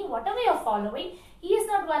of many, whatever you're following, he is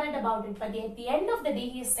not worried about it. But at the end of the day,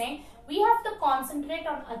 he is saying we have to concentrate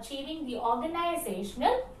on achieving the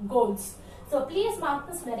organizational goals. So please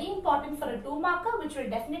mark this very important for a 2 marker, which will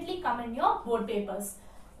definitely come in your board papers.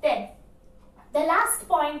 Then the last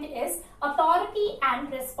point is authority and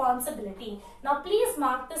responsibility. Now please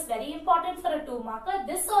mark this very important for a 2 marker.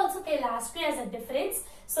 This also they'll ask you as a difference.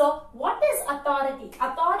 So what is authority?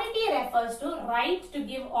 Authority refers to right to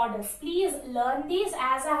give orders. Please learn these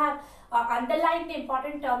as I have underlined the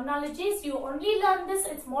important terminologies. You only learn this,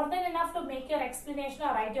 it's more than enough to make your explanation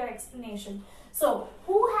or write your explanation. So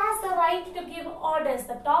who has the right to give orders?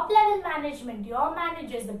 The top level management, your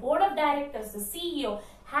managers, the board of directors, the CEO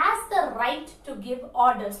has the right to give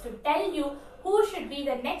orders, to tell you who should be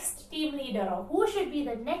the next team leader or who should be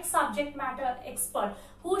the next subject matter expert,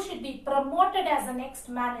 who should be promoted as the next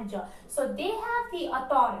manager. So they have the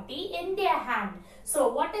authority in their hand.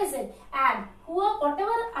 So what is it? And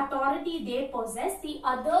whatever authority they possess, the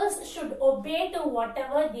others should obey to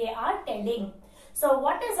whatever they are telling. So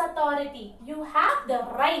what is authority? You have the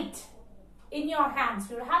right in your hands.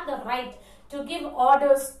 You have the right to give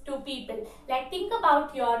orders to people. Like think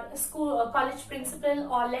about your school or college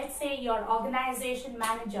principal, or let's say your organization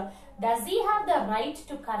manager. Does he have the right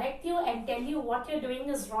to correct you and tell you what you're doing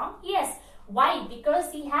is wrong? Yes. Why?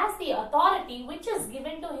 Because he has the authority which is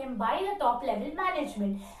given to him by the top level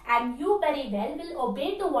management, and you very well will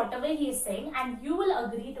obey to whatever he is saying and you will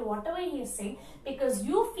agree to whatever he is saying because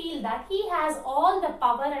you feel that he has all the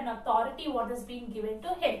power and authority what is being given to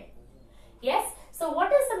him. Yes? So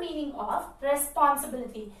what is the meaning of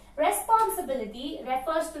responsibility? Responsibility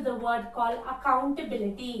refers to the word called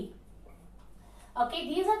accountability. Okay,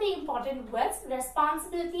 these are the important words.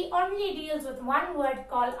 Responsibility only deals with one word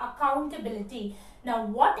called accountability. Now,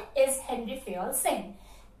 what is Henry Fayol saying?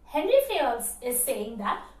 Henry Fayol is saying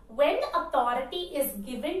that when authority is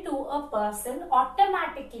given to a person,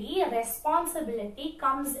 automatically responsibility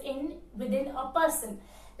comes in within a person.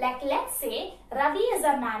 Like let's say Ravi is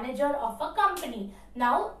a manager of a company.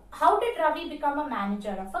 Now, how did Ravi become a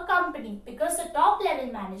manager of a company? Because the top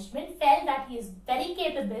level management felt that he is very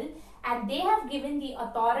capable and they have given the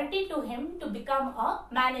authority to him to become a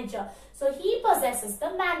manager. So he possesses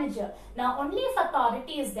the manager. Now only if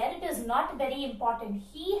authority is there, it is not very important.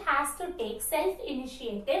 He has to take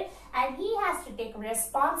self-initiative and he has to take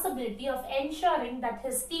responsibility of ensuring that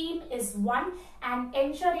his team is one and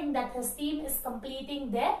ensuring that his team is completing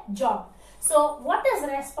their job. So what is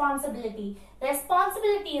responsibility?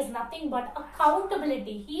 Responsibility is nothing but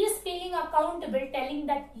accountability. He is feeling accountable, telling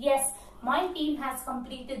that yes, my team has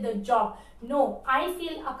completed the job. No, I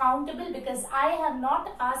feel accountable because I have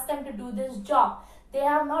not asked them to do this job. They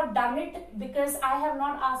have not done it because I have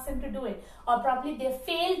not asked them to do it. Or probably they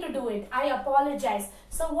failed to do it. I apologize.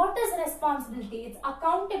 So what is responsibility? It's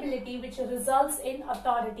accountability which results in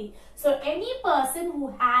authority. So any person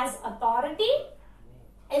who has authority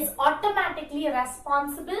is automatically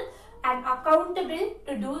responsible and accountable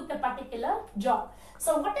to do the particular job.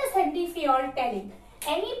 So what is Henry Fayol telling?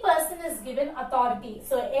 Any person is given authority.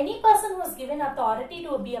 So any person who is given authority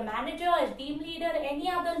to be a manager, a team leader, any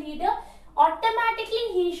other leader,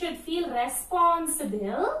 automatically he should feel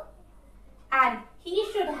responsible and he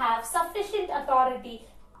should have sufficient authority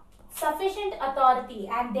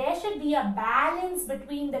and there should be a balance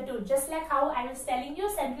between the two. Just like how I was telling you,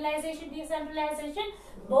 centralization, decentralization,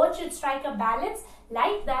 both should strike a balance.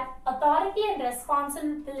 Like that, authority and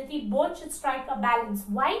responsibility both should strike a balance.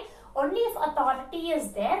 Why? Only if authority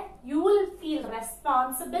is there, you will feel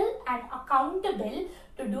responsible and accountable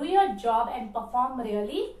to do your job and perform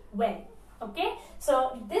really well. Okay,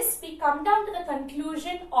 so we come down to the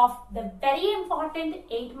conclusion of the very important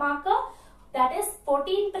 8 marker, that is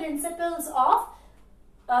 14 principles of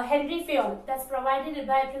Henry Fayol. That's provided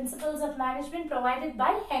by Principles of Management, provided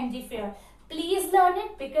by Henry Fayol. Please learn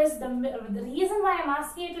it, because the reason why I'm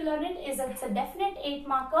asking you to learn it is it's a definite 8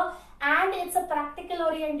 marker and it's a practical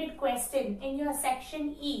oriented question in your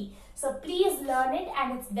section E. So please learn it,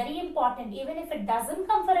 and it's very important. Even if it doesn't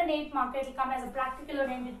come for an 8 marker, it will come as a practical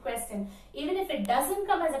oriented question. Even if it doesn't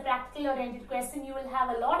come as a practical oriented question, you will have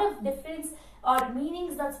a lot of difference or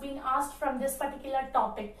meanings that's been asked from this particular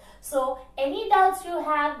topic. So any doubts you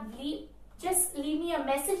have, just leave me a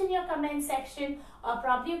message in your comment section, or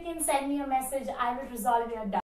probably you can send me a message. I will resolve your doubt.